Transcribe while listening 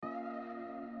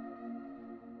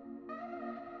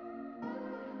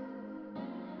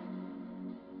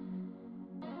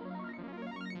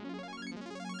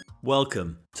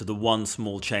Welcome to the One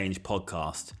Small Change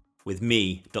podcast with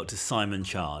me, Dr. Simon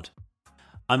Chard.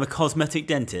 I'm a cosmetic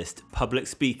dentist, public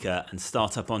speaker, and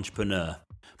startup entrepreneur,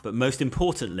 but most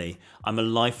importantly, I'm a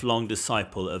lifelong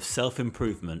disciple of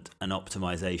self-improvement and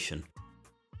optimization.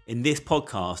 In this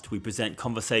podcast, we present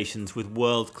conversations with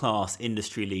world-class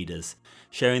industry leaders,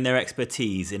 sharing their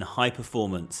expertise in high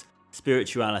performance,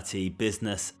 spirituality,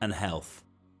 business, and health.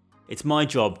 It's my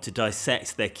job to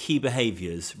dissect their key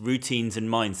behaviours, routines and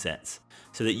mindsets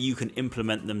so that you can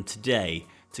implement them today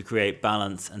to create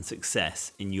balance and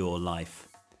success in your life.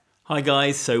 Hi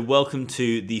guys, so welcome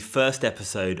to the first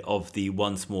episode of the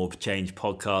One Small Change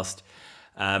podcast.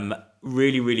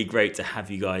 Really great to have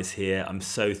you guys here. I'm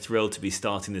so thrilled to be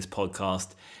starting this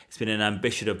podcast. It's been an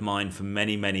ambition of mine for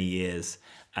many years,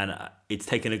 and it's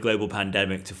taken a global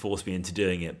pandemic to force me into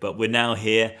doing it. But we're now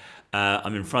here.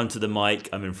 I'm in front of the mic.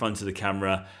 I'm in front of the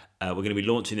camera. We're going to be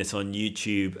launching this on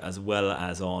YouTube as well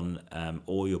as on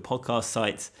all your podcast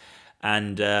sites.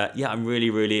 And I'm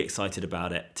really excited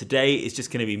about it. Today is just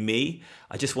going to be me.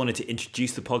 I just wanted to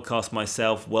introduce the podcast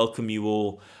myself, welcome you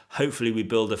all. Hopefully we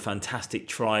build a fantastic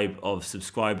tribe of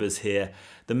subscribers here.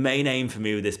 The main aim for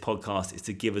me with this podcast is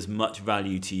to give as much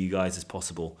value to you guys as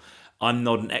possible. I'm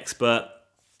not an expert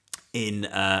in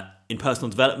personal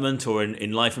development or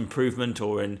in life improvement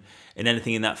or in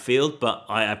anything in that field, but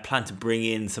I plan to bring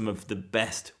in some of the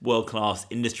best world-class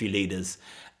industry leaders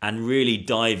and really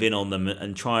dive in on them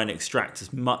and try and extract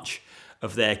as much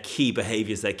of their key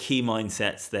behaviors, their key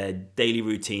mindsets, their daily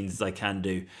routines as I can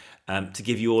do, to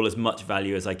give you all as much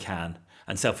value as I can.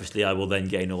 And selfishly, I will then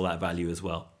gain all that value as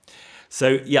well.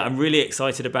 So yeah, I'm really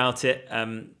excited about it.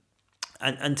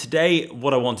 And today,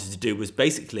 what I wanted to do was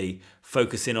basically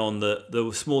focus in on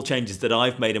the small changes that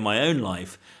I've made in my own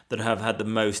life that have had the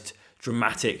most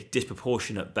dramatic,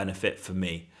 disproportionate benefit for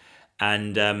me.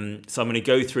 And so I'm going to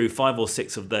go through 5 or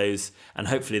 6 of those, and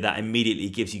hopefully that immediately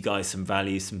gives you guys some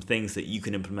value, some things that you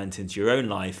can implement into your own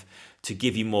life to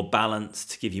give you more balance,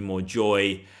 to give you more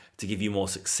joy, to give you more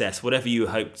success, whatever you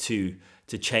hope to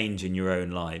change in your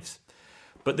own lives.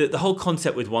 But the whole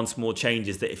concept with One Small Change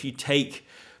is that if you take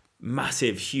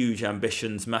massive, huge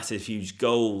ambitions, massive, huge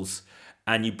goals,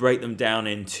 and you break them down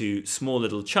into small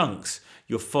little chunks,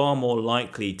 you're far more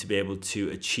likely to be able to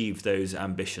achieve those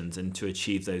ambitions and to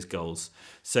achieve those goals.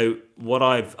 So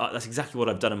that's exactly what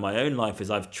I've done in my own life,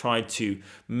 is I've tried to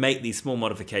make these small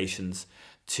modifications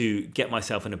to get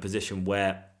myself in a position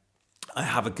where I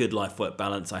have a good life-work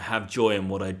balance, I have joy in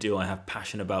what I do, I have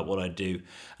passion about what I do,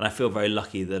 and I feel very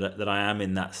lucky that I am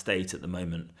in that state at the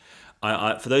moment.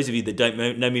 For those of you that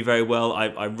don't know me very well,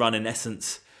 I run in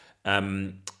essence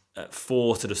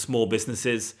 4 sort of small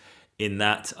businesses. In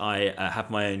that I have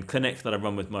my own clinic that I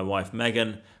run with my wife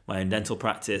Megan, my own dental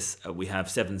practice. We have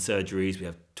 7 surgeries, we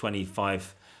have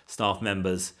 25 staff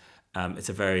members. It's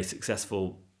a very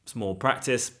successful small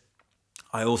practice.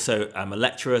 I also am a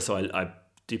lecturer, so I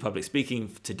do public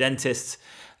speaking to dentists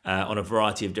on a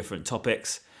variety of different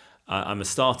topics. I'm a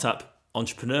startup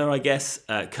entrepreneur, I guess,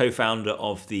 co-founder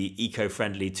of the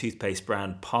eco-friendly toothpaste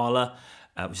brand Parla,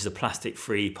 which is a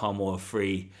plastic-free, palm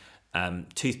oil-free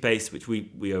toothpaste, which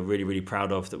we are really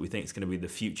proud of, that we think is going to be the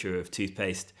future of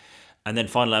toothpaste. And then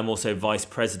finally, I'm also vice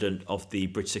president of the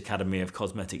British Academy of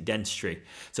Cosmetic Dentistry.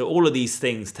 So all of these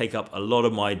things take up a lot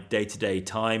of my day-to-day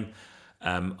time.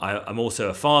 I'm also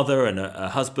a father and a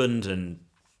husband, and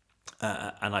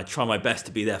I try my best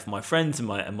to be there for my friends and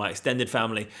my extended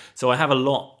family. So I have a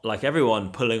lot, like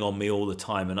everyone, pulling on me all the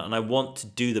time, and I want to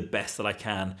do the best that I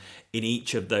can in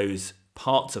each of those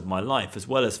parts of my life, as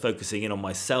well as focusing in on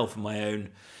myself and my own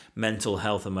mental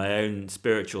health and my own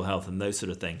spiritual health and those sort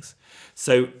of things.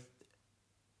 So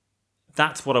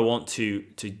that's what I want to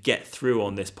get through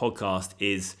on this podcast,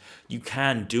 is you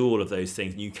can do all of those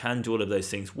things, and you can do all of those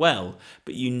things well,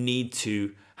 but you need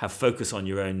to have focus on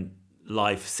your own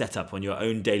life setup, on your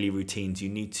own daily routines. You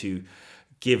need to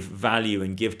give value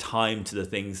and give time to the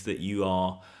things that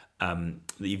you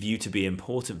view to be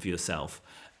important for yourself.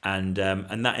 And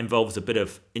that involves a bit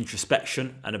of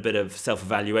introspection and a bit of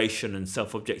self-evaluation and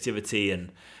self-objectivity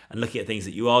and looking at things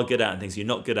that you are good at and things you're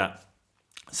not good at.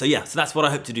 So that's what I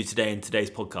hope to do today in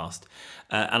today's podcast.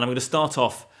 And I'm going to start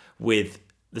off with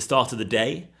the start of the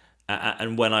day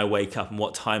and when I wake up and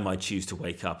what time I choose to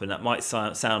wake up. And that might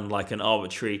sound like an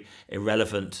arbitrary,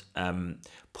 irrelevant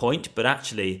point, but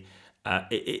actually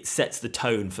it sets the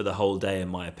tone for the whole day, in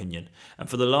my opinion. And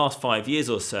for the last 5 years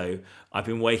or so, I've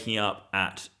been waking up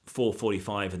at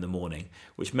 4:45 in the morning,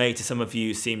 which may to some of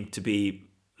you seem to be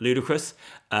ludicrous.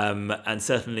 And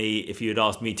certainly if you had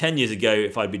asked me 10 years ago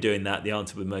if I'd be doing that, the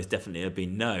answer would most definitely have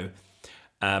been no.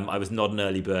 I was not an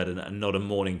early bird and not a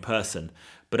morning person.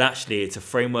 But actually, it's a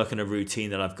framework and a routine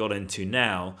that I've got into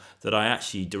now that I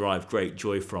actually derive great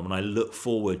joy from, and I look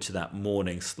forward to that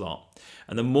morning slot.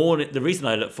 And the reason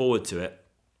I look forward to it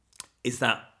is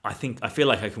that I feel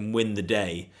like I can win the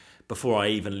day before I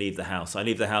even leave the house. I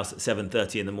leave the house at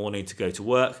 7:30 in the morning to go to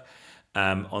work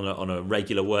on a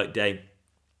regular work day,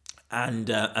 and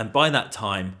by that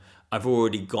time I've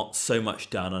already got so much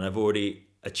done and I've already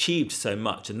achieved so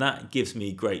much, and that gives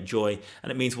me great joy.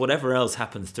 And it means whatever else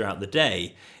happens throughout the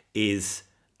day is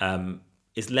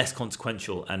less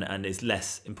consequential and is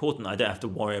less important. I don't have to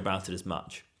worry about it as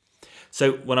much.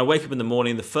 So when I wake up in the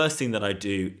morning, the first thing that I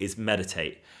do is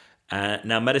meditate.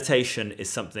 Now, meditation is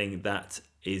something that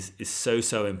is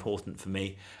so important for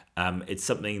me. It's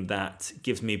something that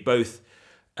gives me both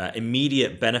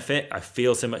immediate benefit. I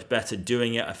feel so much better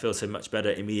doing it. I feel so much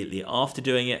better immediately after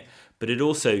doing it. But it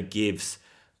also gives,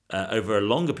 over a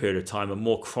longer period of time, a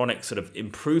more chronic sort of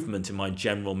improvement in my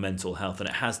general mental health. And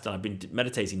it has done. I've been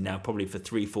meditating now probably for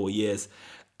 3-4 years.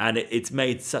 And it's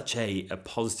made such a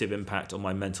positive impact on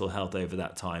my mental health over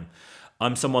that time.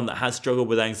 I'm someone that has struggled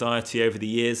with anxiety over the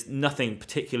years. Nothing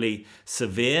particularly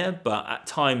severe, but at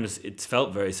times it's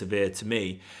felt very severe to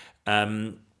me.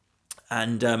 And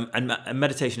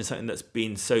meditation is something that's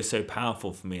been so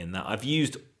powerful for me in that. I've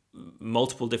used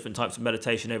multiple different types of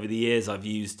meditation over the years. I've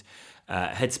used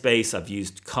Headspace, I've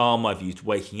used Calm, I've used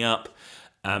Waking Up.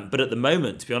 But at the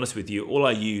moment, to be honest with you, all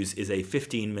I use is a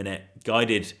 15-minute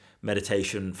guided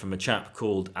meditation from a chap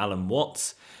called Alan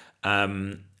Watts.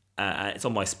 It's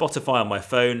on my Spotify on my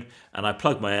phone, and I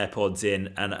plug my AirPods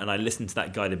in and I listen to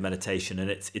that guided meditation.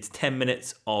 And it's 10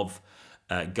 minutes of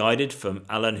guided from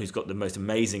Alan, who's got the most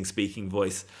amazing speaking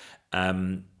voice.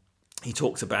 He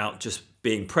talks about just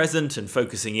being present and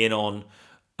focusing in on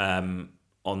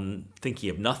thinking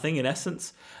of nothing, in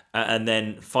essence. And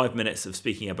then 5 minutes of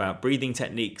speaking about breathing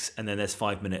techniques. And then there's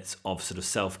 5 minutes of sort of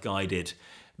self-guided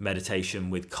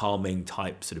meditation with calming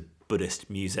type sort of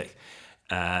Buddhist music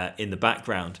in the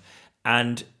background.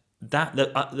 And that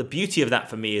the beauty of that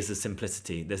for me is the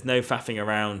simplicity. There's no faffing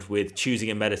around with choosing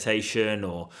a meditation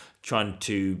or trying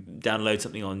to download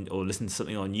something on or listen to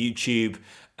something on YouTube.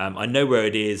 I know where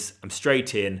it is. I'm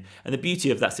straight in. And the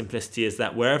beauty of that simplicity is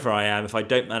that wherever I am, if I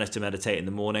don't manage to meditate in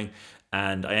the morning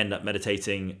and I end up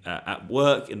meditating at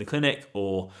work in the clinic,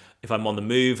 or if I'm on the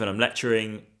move and I'm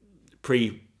lecturing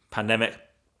pre-pandemic,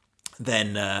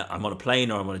 then I'm on a plane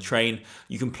or I'm on a train,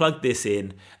 you can plug this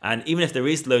in. And even if there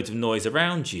is loads of noise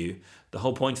around you, the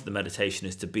whole point of the meditation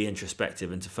is to be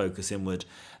introspective and to focus inward.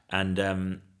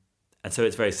 And so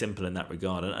it's very simple in that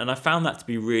regard. And I found that to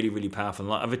be really, really powerful.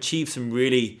 And I've achieved some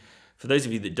really, for those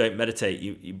of you that don't meditate,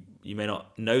 you may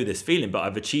not know this feeling, but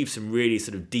I've achieved some really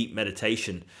sort of deep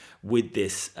meditation with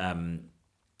this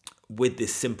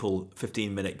simple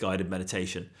 15-minute guided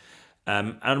meditation.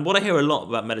 And what I hear a lot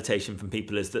about meditation from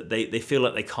people is that they feel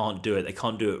like they can't do it. They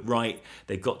can't do it right.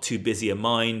 They've got too busy a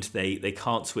mind. They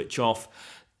can't switch off.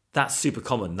 That's super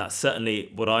common. That's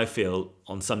certainly what I feel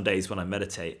on some days when I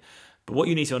meditate. But what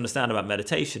you need to understand about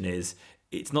meditation is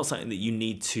it's not something that you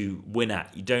need to win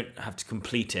at. You don't have to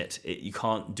complete it. You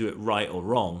can't do it right or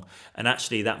wrong. And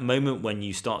actually that moment when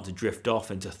you start to drift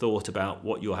off into thought about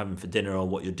what you're having for dinner or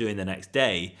what you're doing the next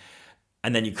day,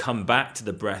 and then you come back to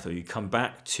the breath or you come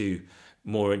back to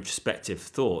more introspective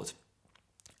thought,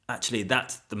 actually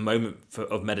that's the moment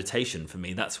of meditation for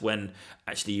me. That's when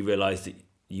actually you realize that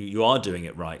you are doing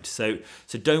it right. So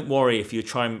don't worry if you've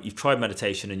tried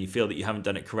meditation and you feel that you haven't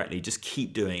done it correctly. Just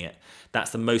keep doing it.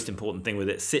 That's the most important thing with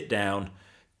it. Sit down,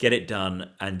 get it done,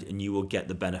 and you will get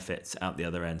the benefits out the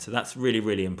other end. So that's really,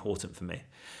 really important for me.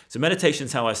 So meditation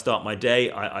is how I start my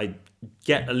day. I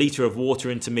get a litre of water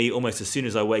into me almost as soon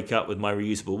as I wake up with my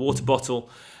reusable water bottle.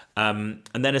 And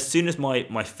then as soon as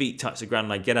my feet touch the ground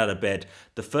and I get out of bed,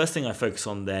 the first thing I focus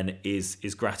on then is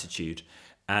gratitude.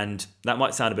 And that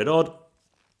might sound a bit odd,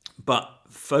 but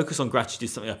focus on gratitude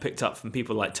is something I picked up from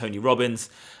people like Tony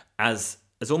Robbins as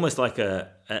almost like an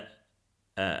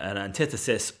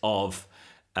antithesis of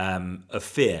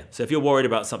fear. So if you're worried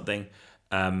about something,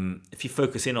 if you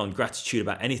focus in on gratitude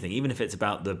about anything, even if it's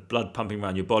about the blood pumping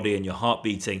around your body and your heart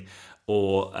beating,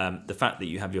 or the fact that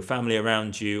you have your family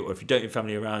around you, or if you don't have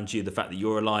family around you, the fact that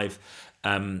you're alive,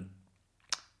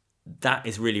 that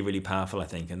is really, really powerful, I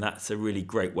think. And that's a really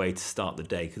great way to start the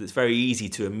day, because it's very easy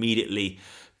to immediately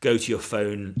go to your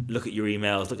phone, look at your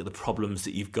emails, look at the problems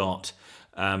that you've got,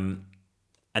 and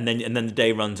then the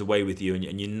day runs away with you,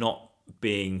 and you're not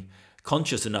being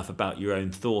conscious enough about your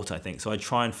own thought, I think. So I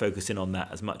try and focus in on that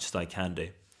as much as I can do.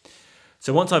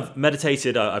 So once I've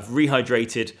meditated, I've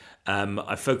rehydrated,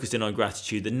 I've focused in on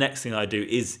gratitude, the next thing I do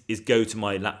is go to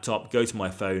my laptop, go to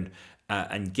my phone,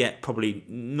 and get probably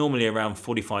normally around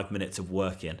 45 minutes of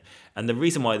work in. And the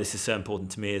reason why this is so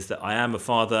important to me is that I am a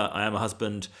father, I am a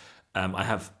husband, I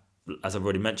have, as I've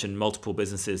already mentioned, multiple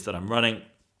businesses that I'm running.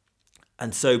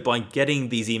 And so by getting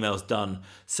these emails done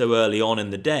so early on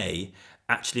in the day,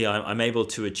 actually I'm able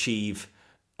to achieve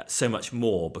so much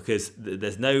more because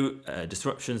there's no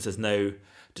disruptions, there's no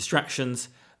distractions.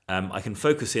 I can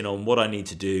focus in on what I need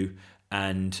to do,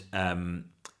 and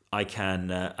I can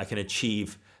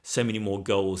achieve so many more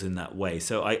goals in that way.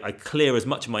 So I clear as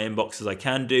much of my inbox as I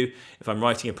can do. If I'm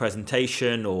writing a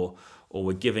presentation or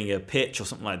we're giving a pitch or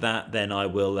something like that, then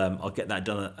I'll get that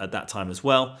done at that time as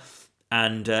well.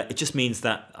 And it just means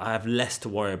that I have less to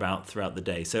worry about throughout the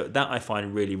day. So that I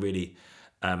find really, really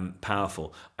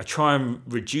powerful. I try and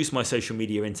reduce my social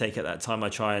media intake at that time. I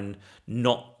try and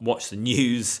not watch the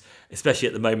news, especially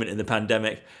at the moment in the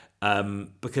pandemic,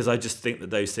 because I just think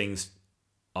that those things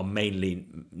are mainly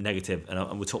negative,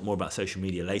 and we'll talk more about social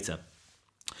media later.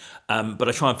 But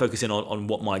I try and focus in on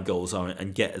what my goals are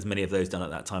and get as many of those done at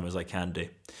that time as I can do.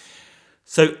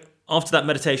 So after that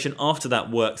meditation, after that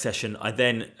work session, I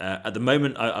then, at the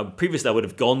moment, previously I would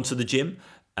have gone to the gym,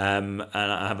 and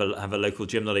I have a local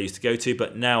gym that I used to go to,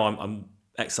 but now I'm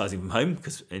exercising from home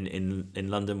because in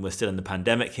London we're still in the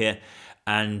pandemic here,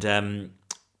 and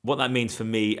what that means for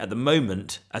me at the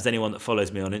moment, as anyone that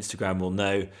follows me on Instagram will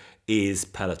know, is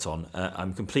Peloton.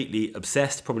 I'm completely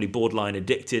obsessed, probably borderline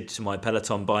addicted to my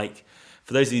Peloton bike.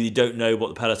 For those of you who don't know what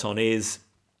the Peloton is,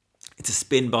 it's a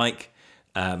spin bike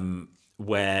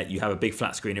where you have a big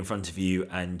flat screen in front of you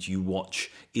and you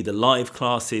watch either live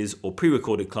classes or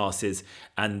pre-recorded classes,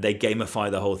 and they gamify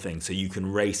the whole thing. So you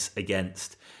can race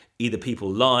against either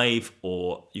people live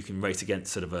or you can race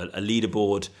against sort of a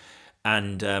leaderboard,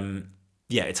 and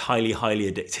it's highly,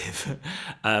 highly addictive.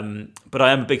 But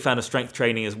I am a big fan of strength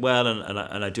training as well, and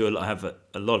I have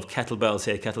a lot of kettlebells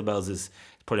here. Kettlebells is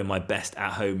probably my best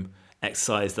at-home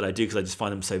exercise that I do because I just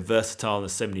find them so versatile and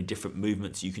there's so many different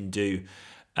movements you can do.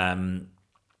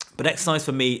 But exercise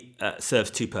for me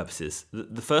serves two purposes.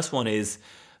 The first one is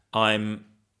I'm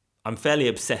fairly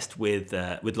obsessed with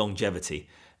longevity,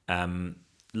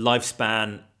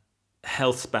 lifespan.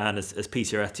 Health span, as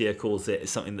Peter Attia calls it,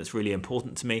 is something that's really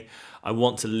important to me. I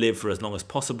want to live for as long as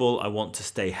possible. I want to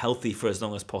stay healthy for as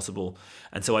long as possible.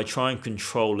 And so I try and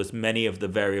control as many of the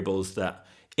variables that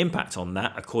impact on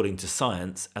that according to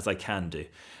science as I can do.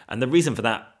 And the reason for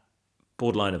that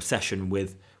borderline obsession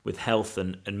with health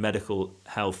and medical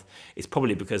health is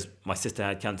probably because my sister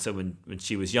had cancer when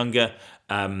she was younger.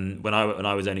 When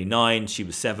I was only 9, she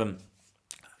was 7.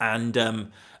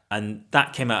 And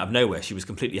that came out of nowhere. She was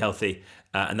completely healthy,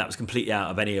 and that was completely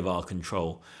out of any of our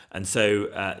control. And so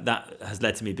that has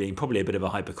led to me being probably a bit of a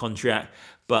hypochondriac,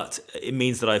 but it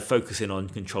means that I focus in on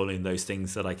controlling those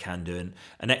things that I can do.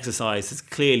 And exercise has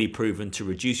clearly proven to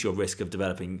reduce your risk of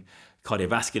developing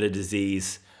cardiovascular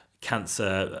disease,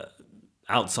 cancer,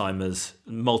 Alzheimer's,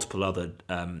 multiple other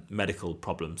medical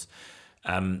problems.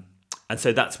 And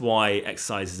so that's why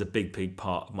exercise is a big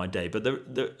part of my day, but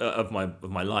of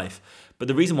my life. But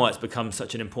the reason why it's become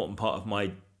such an important part of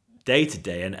my day to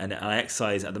day, and I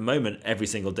exercise at the moment every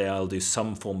single day. I'll do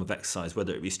some form of exercise,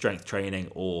 whether it be strength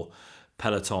training or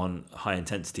Peloton high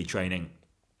intensity training,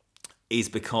 is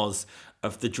because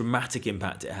of the dramatic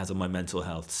impact it has on my mental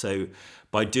health. So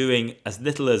by doing as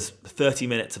little as 30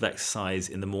 minutes of exercise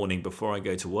in the morning before I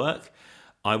go to work,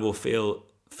 I will feel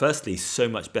firstly so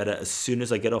much better as soon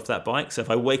as I get off that bike. So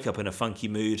if I wake up in a funky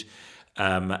mood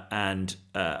and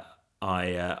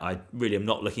I really am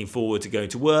not looking forward to going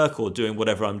to work or doing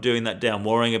whatever I'm doing that day, I'm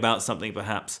worrying about something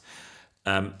perhaps,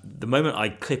 the moment I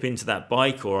clip into that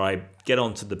bike or I get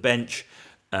onto the bench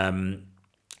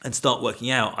and start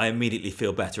working out, I immediately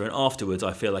feel better, and afterwards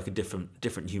I feel like a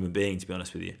different human being, to be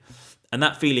honest with you. And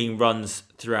that feeling runs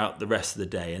throughout the rest of the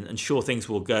day. And sure, things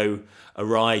will go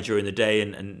awry during the day,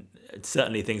 and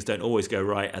certainly things don't always go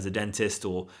right as a dentist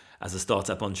or as a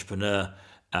startup entrepreneur.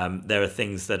 There are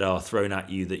things that are thrown at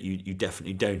you that you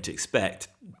definitely don't expect,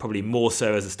 probably more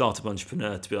so as a startup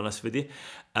entrepreneur, to be honest with you.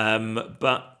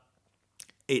 But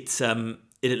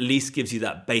it at least gives you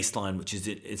that baseline, which is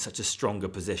in such a stronger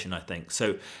position, I think.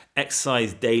 So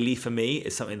exercise daily for me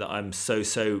is something that I'm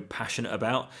so passionate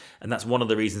about. And that's one of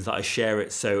the reasons that I share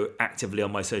it so actively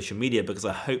on my social media, because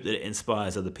I hope that it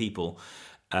inspires other people.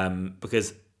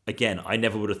 Because again, I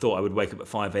never would have thought I would wake up at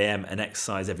 5 a.m. and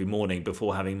exercise every morning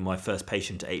before having my first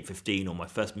patient at 8:15 or my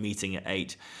first meeting at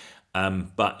 8.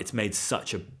 But it's made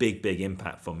such a big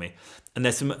impact for me. And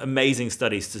there's some amazing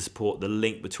studies to support the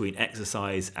link between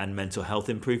exercise and mental health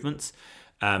improvements.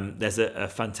 There's a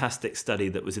fantastic study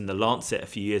that was in The Lancet a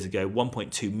few years ago,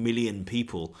 1.2 million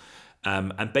people.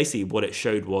 And basically what it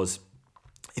showed was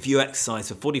if you exercise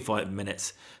for 45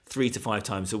 minutes, 3 to 5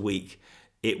 times a week,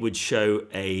 it would show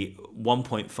a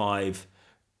 1.5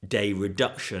 day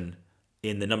reduction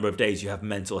in the number of days you have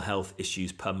mental health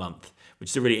issues per month,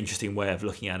 which is a really interesting way of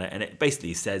looking at it. And it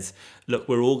basically says, look,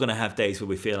 we're all going to have days where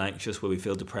we feel anxious, where we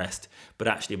feel depressed, but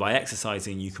actually by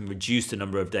exercising, you can reduce the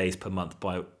number of days per month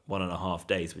by 1.5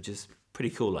 days, which is pretty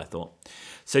cool, I thought.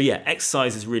 So yeah,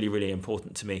 exercise is really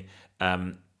important to me.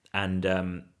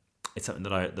 It's something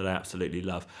that I absolutely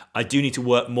love. I do need to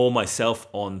work more myself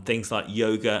on things like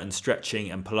yoga and stretching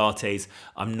and Pilates.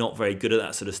 I'm not very good at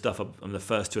that sort of stuff. I'm the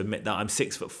first to admit that. I'm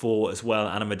 6'4" as well,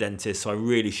 and I'm a dentist, so I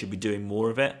really should be doing more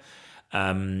of it.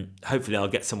 Hopefully I'll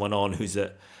get someone on who's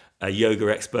a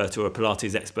yoga expert or a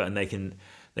Pilates expert, and they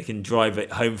can drive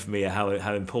it home for me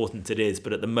how important it is.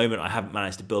 But at the moment I haven't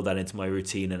managed to build that into my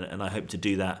routine, and I hope to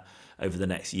do that over the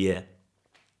next year.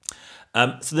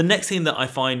 So the next thing that I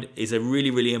find is a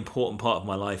really important part of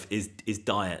my life is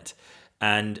diet.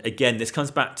 And again, this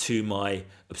comes back to my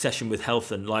obsession with health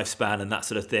and lifespan and that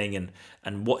sort of thing,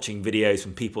 and watching videos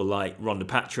from people like Rhonda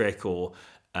Patrick or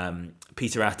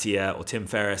Peter Attia or Tim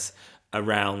Ferriss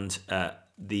around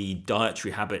the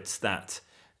dietary habits that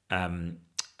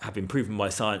have been proven by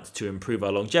science to improve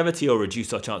our longevity or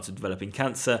reduce our chance of developing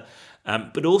cancer,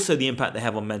 but also the impact they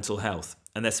have on mental health.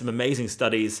 And there's some amazing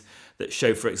studies that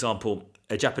show, for example,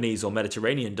 a Japanese or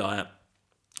Mediterranean diet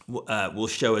will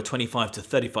show a 25 to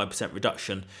 35%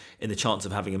 reduction in the chance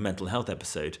of having a mental health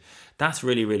episode. That's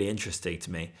really interesting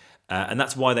to me. And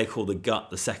that's why they call the gut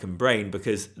the second brain,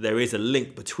 because there is a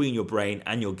link between your brain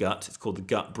and your gut. It's called the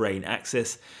gut-brain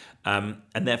axis. And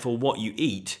therefore, what you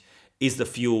eat is the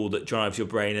fuel that drives your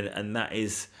brain, and that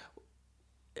is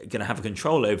going to have a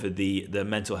control over the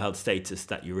mental health status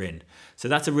that you're in. So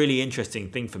that's a really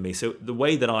interesting thing for me. So the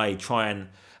way that I try and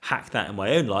hack that in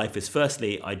my own life is,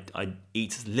 firstly, I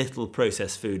eat as little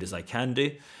processed food as I can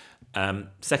do.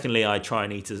 Secondly, I try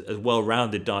and eat as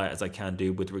well-rounded diet as I can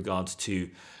do with regards to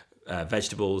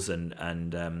vegetables and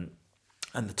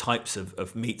the types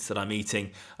of meats that I'm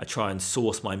eating. I try and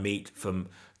source my meat from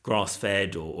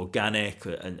grass-fed or organic,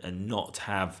 and not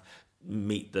have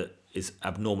meat that is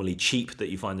abnormally cheap that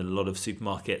you find in a lot of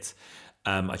supermarkets.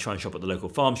 I try and shop at the local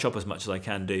farm shop as much as I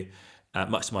can do,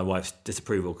 much to my wife's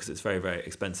disapproval because it's very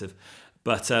expensive.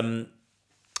 But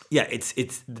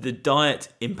it's the diet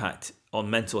impact on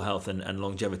mental health and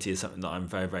longevity is something that I'm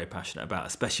very passionate about,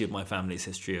 especially with my family's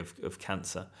history of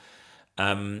cancer.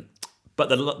 But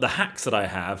the hacks that I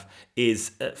have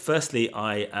is, firstly,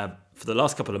 I for the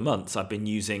last couple of months I've been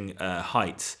using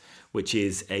Heights, which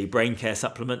is a brain care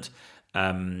supplement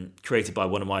created by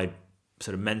one of my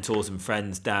sort of mentors and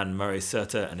friends, Dan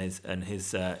Murray-Serter, and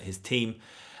his team.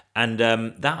 And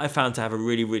that I found to have a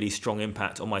really strong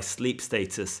impact on my sleep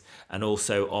status and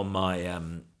also on my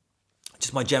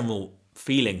just my general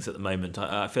feelings at the moment.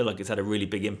 I feel like it's had a really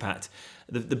big impact.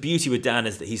 The beauty with Dan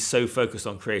is that he's so focused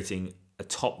on creating a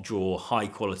top drawer, high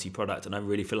quality product, and I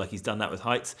really feel like he's done that with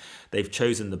Heights. They've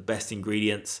chosen the best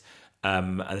ingredients,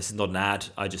 and this is not an ad.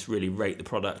 I just really rate the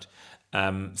product.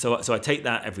 So I take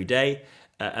that every day.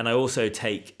 And I also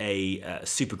take a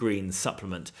Super Green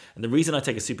supplement. And the reason I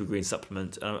take a Super Green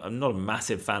supplement, I'm not a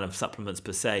massive fan of supplements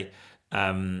per se,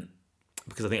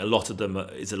 because I think a lot of them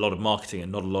is a lot of marketing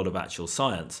and not a lot of actual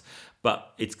science.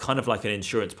 But it's kind of like an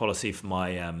insurance policy for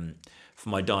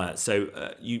my diet.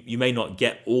 So you may not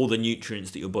get all the nutrients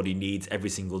that your body needs every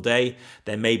single day.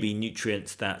 There may be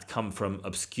nutrients that come from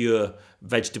obscure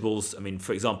vegetables. I mean,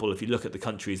 for example, if you look at the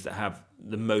countries that have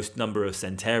the most number of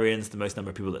centenarians, the most number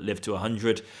of people that live to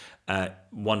 100,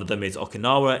 one of them is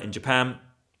Okinawa in Japan.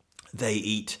 They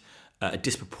eat a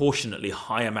disproportionately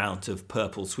high amount of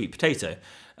purple sweet potato.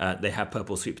 They have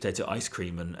purple sweet potato ice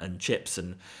cream and chips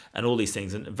and all these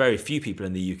things, and very few people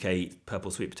in the UK eat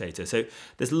purple sweet potato. So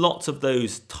there's lots of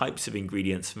those types of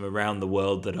ingredients from around the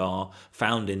world that are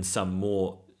found in some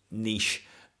more niche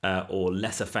or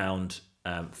lesser found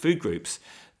food groups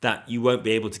that you won't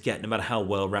be able to get no matter how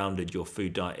well-rounded your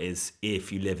food diet is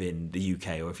if you live in the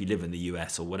UK or if you live in the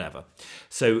US or whatever.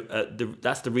 So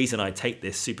that's the reason I take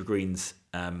this Super Greens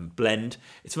blend.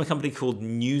 It's from a company called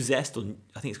Nuzest, or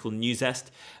I think it's called Nuzest,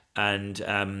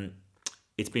 and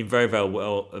it's been very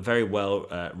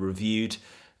well reviewed.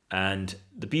 And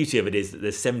the beauty of it is that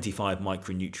there's 75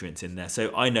 micronutrients in there.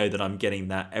 So I know that I'm getting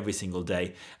that every single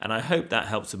day, and I hope that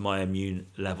helps with my immune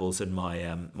levels and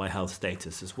my health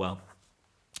status as well.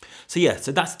 So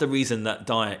that's the reason that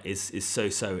diet is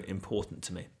so important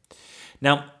to me.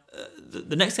 Now,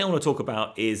 the next thing I want to talk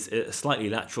about is a slightly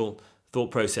lateral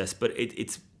thought process, but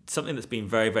it's something that's been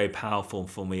very, very powerful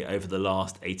for me over the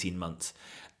last 18 months,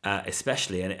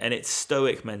 especially, and it's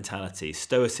Stoic mentality.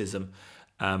 Stoicism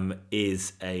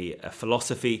is a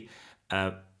philosophy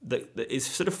that is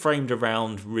sort of framed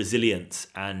around resilience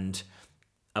and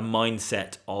a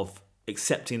mindset of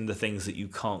accepting the things that you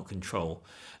can't control.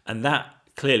 And that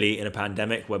clearly in a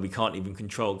pandemic where we can't even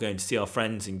control going to see our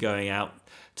friends and going out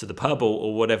to the pub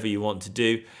or whatever you want to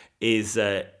do is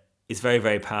very,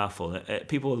 very powerful.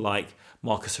 People like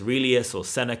Marcus Aurelius or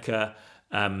Seneca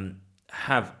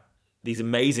have these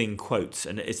amazing quotes,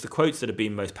 and it's the quotes that have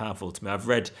been most powerful to me. I've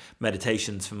read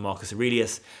meditations from Marcus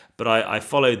Aurelius, but I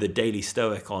follow the Daily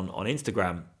Stoic on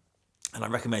Instagram, and I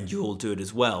recommend you all do it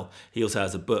as well. He also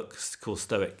has a book called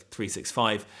Stoic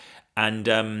 365,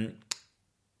 and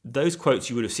those quotes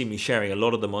you would have seen me sharing a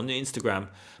lot of them on Instagram,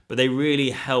 but they really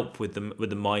help with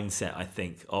the mindset, I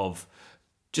think, of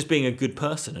just being a good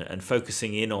person and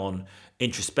focusing in on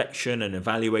introspection and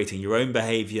evaluating your own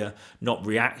behavior, not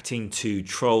reacting to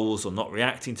trolls or not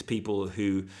reacting to people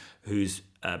whose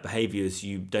behaviors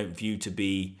you don't view to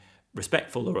be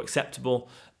respectful or acceptable,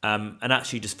 and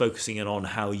actually just focusing in on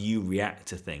how you react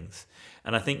to things.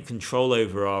 And I think control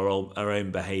over our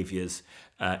own behaviors,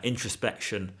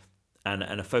 introspection, and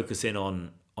a focus in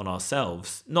on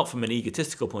ourselves, not from an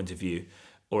egotistical point of view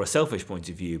or a selfish point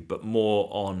of view, but more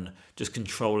on just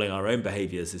controlling our own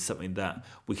behaviors is something that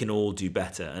we can all do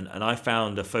better. And I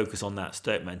found a focus on that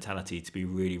Stoic mentality to be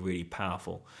really, really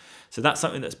powerful. So that's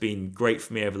something that's been great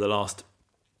for me over the last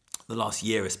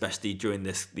year, especially during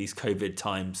these COVID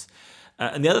times.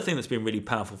 And the other thing that's been really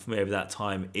powerful for me over that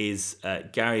time is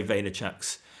Gary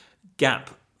Vaynerchuk's GAP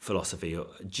philosophy, or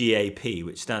GAP,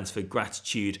 which stands for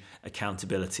gratitude,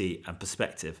 accountability, and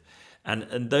perspective.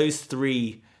 And those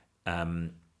three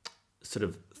sort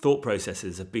of thought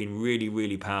processes have been really,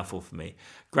 really powerful for me.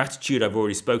 Gratitude, I've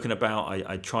already spoken about.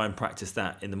 I try and practice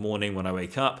that in the morning when I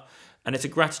wake up. And it's a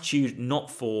gratitude not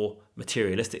for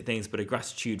materialistic things, but a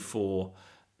gratitude for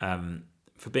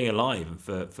being alive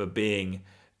and for being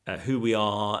who we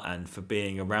are and for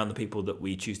being around the people that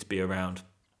we choose to be around.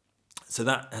 So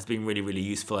that has been really, really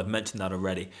useful. I've mentioned that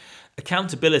already.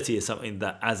 Accountability is something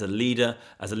that as a leader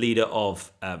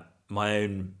of my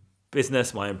own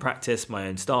business, my own practice, my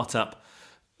own startup,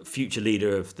 future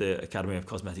leader of the Academy of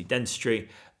Cosmetic Dentistry,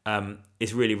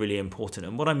 is really, really important.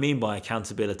 And what I mean by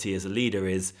accountability as a leader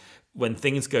is when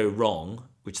things go wrong,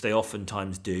 which they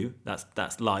oftentimes do,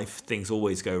 that's life, things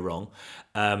always go wrong,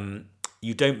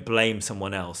 you don't blame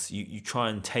someone else. You try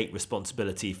and take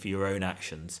responsibility for your own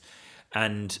actions.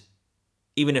 And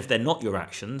even if they're not your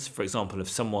actions, for example, if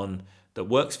someone that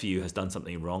works for you has done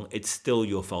something wrong, it's still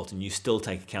your fault and you still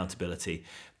take accountability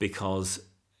because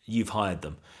you've hired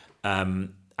them.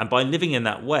 And by living in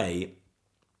that way,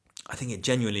 I think it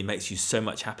genuinely makes you so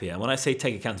much happier. And when I say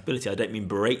take accountability, I don't mean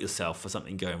berate yourself for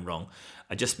something going wrong.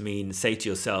 I just mean say to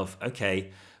yourself,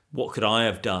 okay, what could I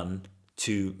have done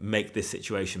to make this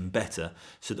situation better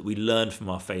so that we learn from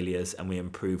our failures and we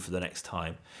improve for the next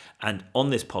time. And on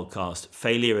this podcast,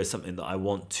 failure is something that I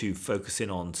want to focus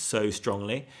in on so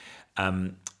strongly.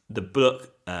 The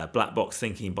book, Black Box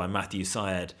Thinking by Matthew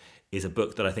Syed, is a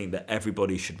book that I think that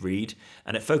everybody should read.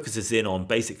 And it focuses in on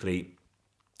basically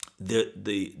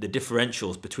the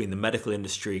differentials between the medical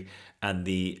industry and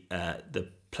the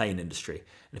plane industry.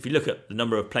 And if you look at the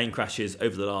number of plane crashes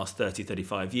over the last 30,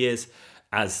 35 years,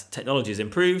 as technology has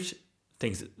improved,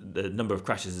 the number of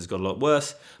crashes has got a lot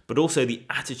worse, but also the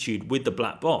attitude with the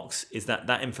black box is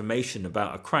that information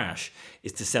about a crash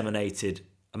is disseminated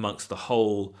amongst the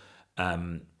whole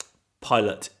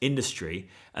pilot industry,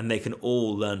 and they can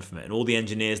all learn from it, and all the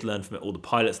engineers learn from it, all the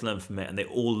pilots learn from it, and they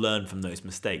all learn from those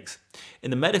mistakes.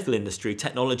 In the medical industry,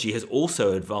 technology has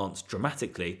also advanced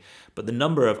dramatically, but the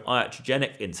number of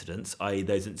iatrogenic incidents, i.e.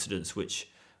 those incidents which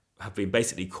have been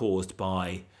basically caused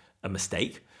by a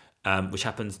mistake, which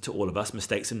happens to all of us.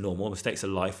 Mistakes are normal. Mistakes are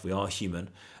life. We are human.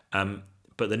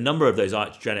 But the number of those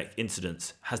iatrogenic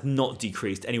incidents has not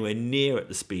decreased anywhere near at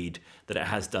the speed that it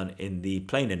has done in the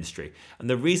plane industry. And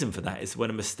the reason for that is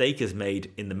when a mistake is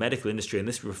made in the medical industry, and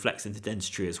this reflects into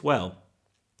dentistry as well,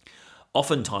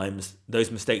 oftentimes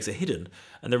those mistakes are hidden.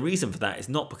 And the reason for that is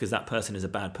not because that person is a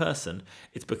bad person.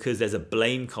 It's because there's a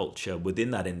blame culture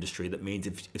within that industry that means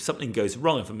if something goes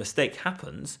wrong, if a mistake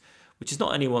happens, which is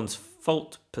not anyone's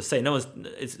fault per se.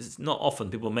 It's not often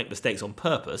people make mistakes on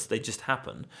purpose. They just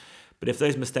happen. But if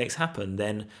those mistakes happen,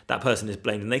 then that person is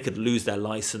blamed and they could lose their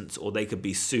license or they could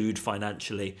be sued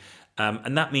financially.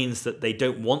 And that means that they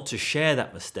don't want to share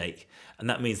that mistake. And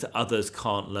that means that others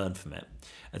can't learn from it.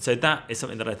 And so that is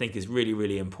something that I think is really,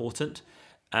 really important.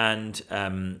 And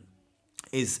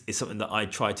is something that I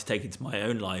try to take into my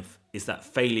own life, is that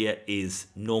failure is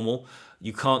normal.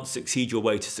 You can't succeed your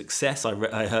way to success.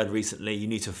 I heard recently you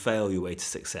need to fail your way to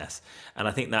success. And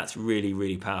I think that's really,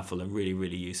 really powerful and really,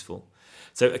 really useful.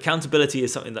 So accountability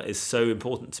is something that is so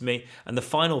important to me. And the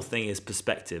final thing is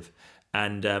perspective.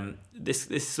 And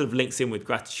this sort of links in with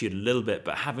gratitude a little bit,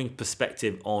 but having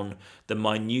perspective on the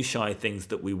minutiae things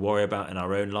that we worry about in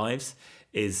our own lives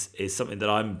is something that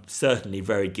I'm certainly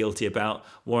very guilty about.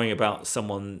 Worrying about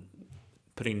someone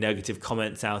putting negative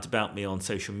comments out about me on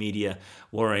social media,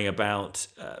 worrying about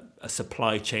a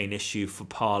supply chain issue for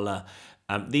Parler.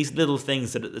 These little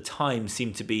things that at the time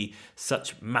seem to be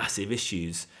such massive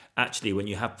issues, actually, when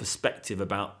you have perspective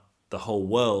about the whole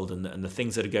world and the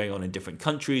things that are going on in different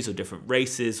countries or different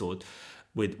races or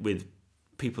with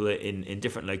people in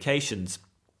different locations,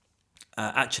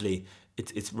 actually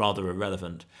it's rather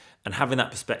irrelevant. And having that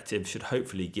perspective should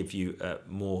hopefully give you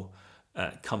more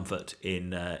comfort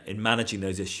in managing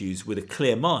those issues with a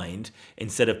clear mind,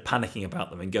 instead of panicking about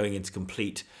them and going into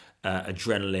complete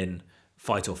adrenaline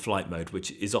fight or flight mode,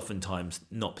 which is oftentimes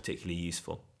not particularly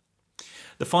useful.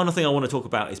 The final thing I want to talk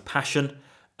about is passion.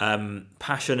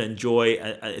 Passion and joy.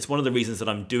 It's one of the reasons that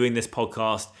I'm doing this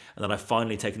podcast and that I've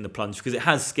finally taken the plunge, because it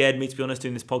has scared me, to be honest,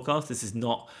 doing this podcast. This is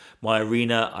not my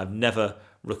arena. I've never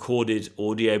recorded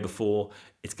audio before.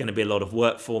 It's going to be a lot of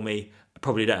work for me. I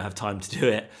probably don't have time to do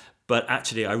it, but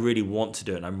actually I really want to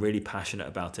do it, and I'm really passionate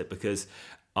about it because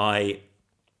I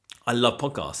love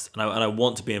podcasts, and I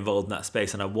want to be involved in that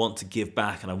space, and I want to give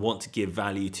back, and I want to give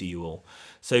value to you all.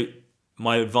 So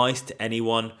my advice to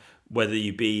anyone, whether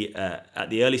you be at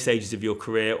the early stages of your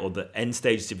career or the end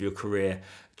stages of your career,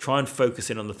 try and focus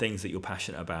in on the things that you're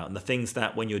passionate about, and the things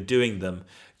that when you're doing them,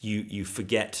 you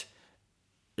forget.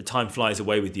 The time flies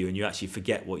away with you and you actually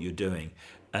forget what you're doing.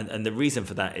 And the reason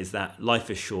for that is that life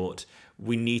is short.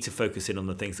 We need to focus in on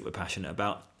the things that we're passionate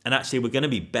about. And actually, we're going to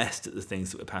be best at the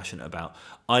things that we're passionate about.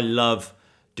 I love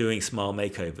doing smile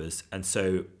makeovers, and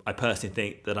so I personally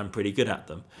think that I'm pretty good at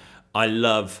them. I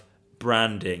love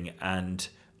branding and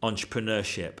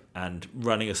entrepreneurship and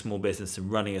running a small business and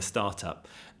running a startup,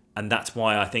 and that's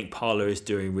why I think Parler is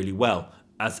doing really well,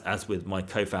 as with my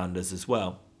co-founders as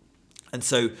well. And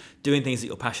so doing things that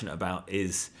you're passionate about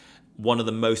is one of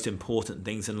the most important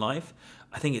things in life.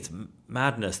 I think it's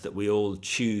madness that we all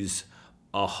choose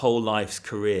our whole life's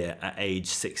career at age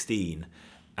 16,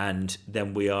 and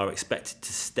then we are expected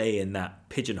to stay in that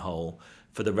pigeonhole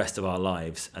for the rest of our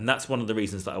lives. And that's one of the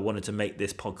reasons that I wanted to make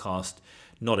this podcast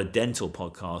not a dental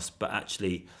podcast, but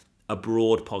actually a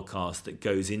broad podcast that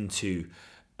goes into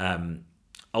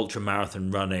ultra marathon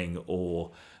running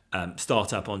or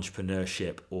startup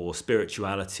entrepreneurship or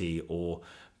spirituality or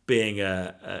being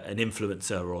an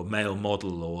influencer or male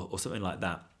model or something like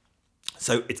that.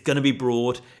 So it's going to be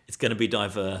broad, it's going to be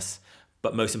diverse,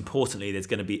 but most importantly, there's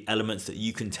going to be elements that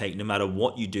you can take no matter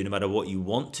what you do, no matter what you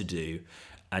want to do,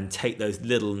 and take those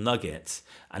little nuggets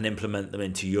and implement them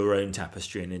into your own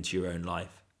tapestry and into your own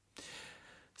life.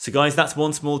 So guys, that's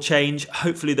one small change.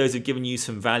 Hopefully those have given you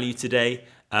some value today.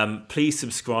 Please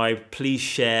subscribe, please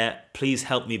share, please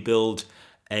help me build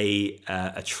a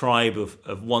tribe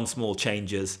of one small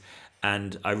changes.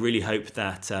 And I really hope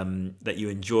that that you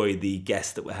enjoy the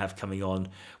guests that we have coming on.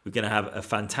 We're going to have a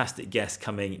fantastic guest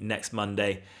coming next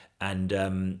Monday. And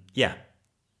I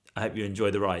hope you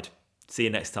enjoy the ride. See you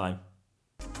next time.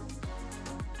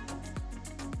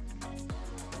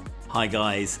 Hi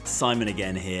guys, Simon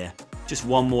again here. Just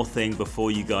one more thing before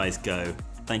you guys go.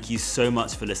 Thank you so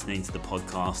much for listening to the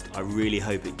podcast. I really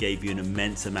hope it gave you an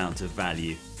immense amount of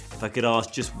value. If I could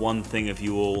ask just one thing of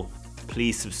you all,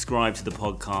 please subscribe to the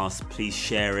podcast, please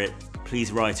share it,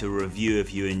 please write a review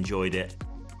if you enjoyed it.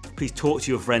 Please talk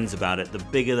to your friends about it. The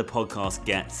bigger the podcast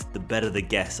gets, the better the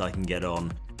guests I can get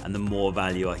on and the more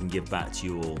value I can give back to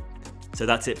you all. So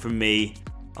that's it from me.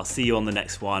 I'll see you on the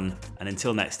next one, and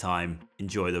until next time,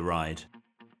 enjoy the ride.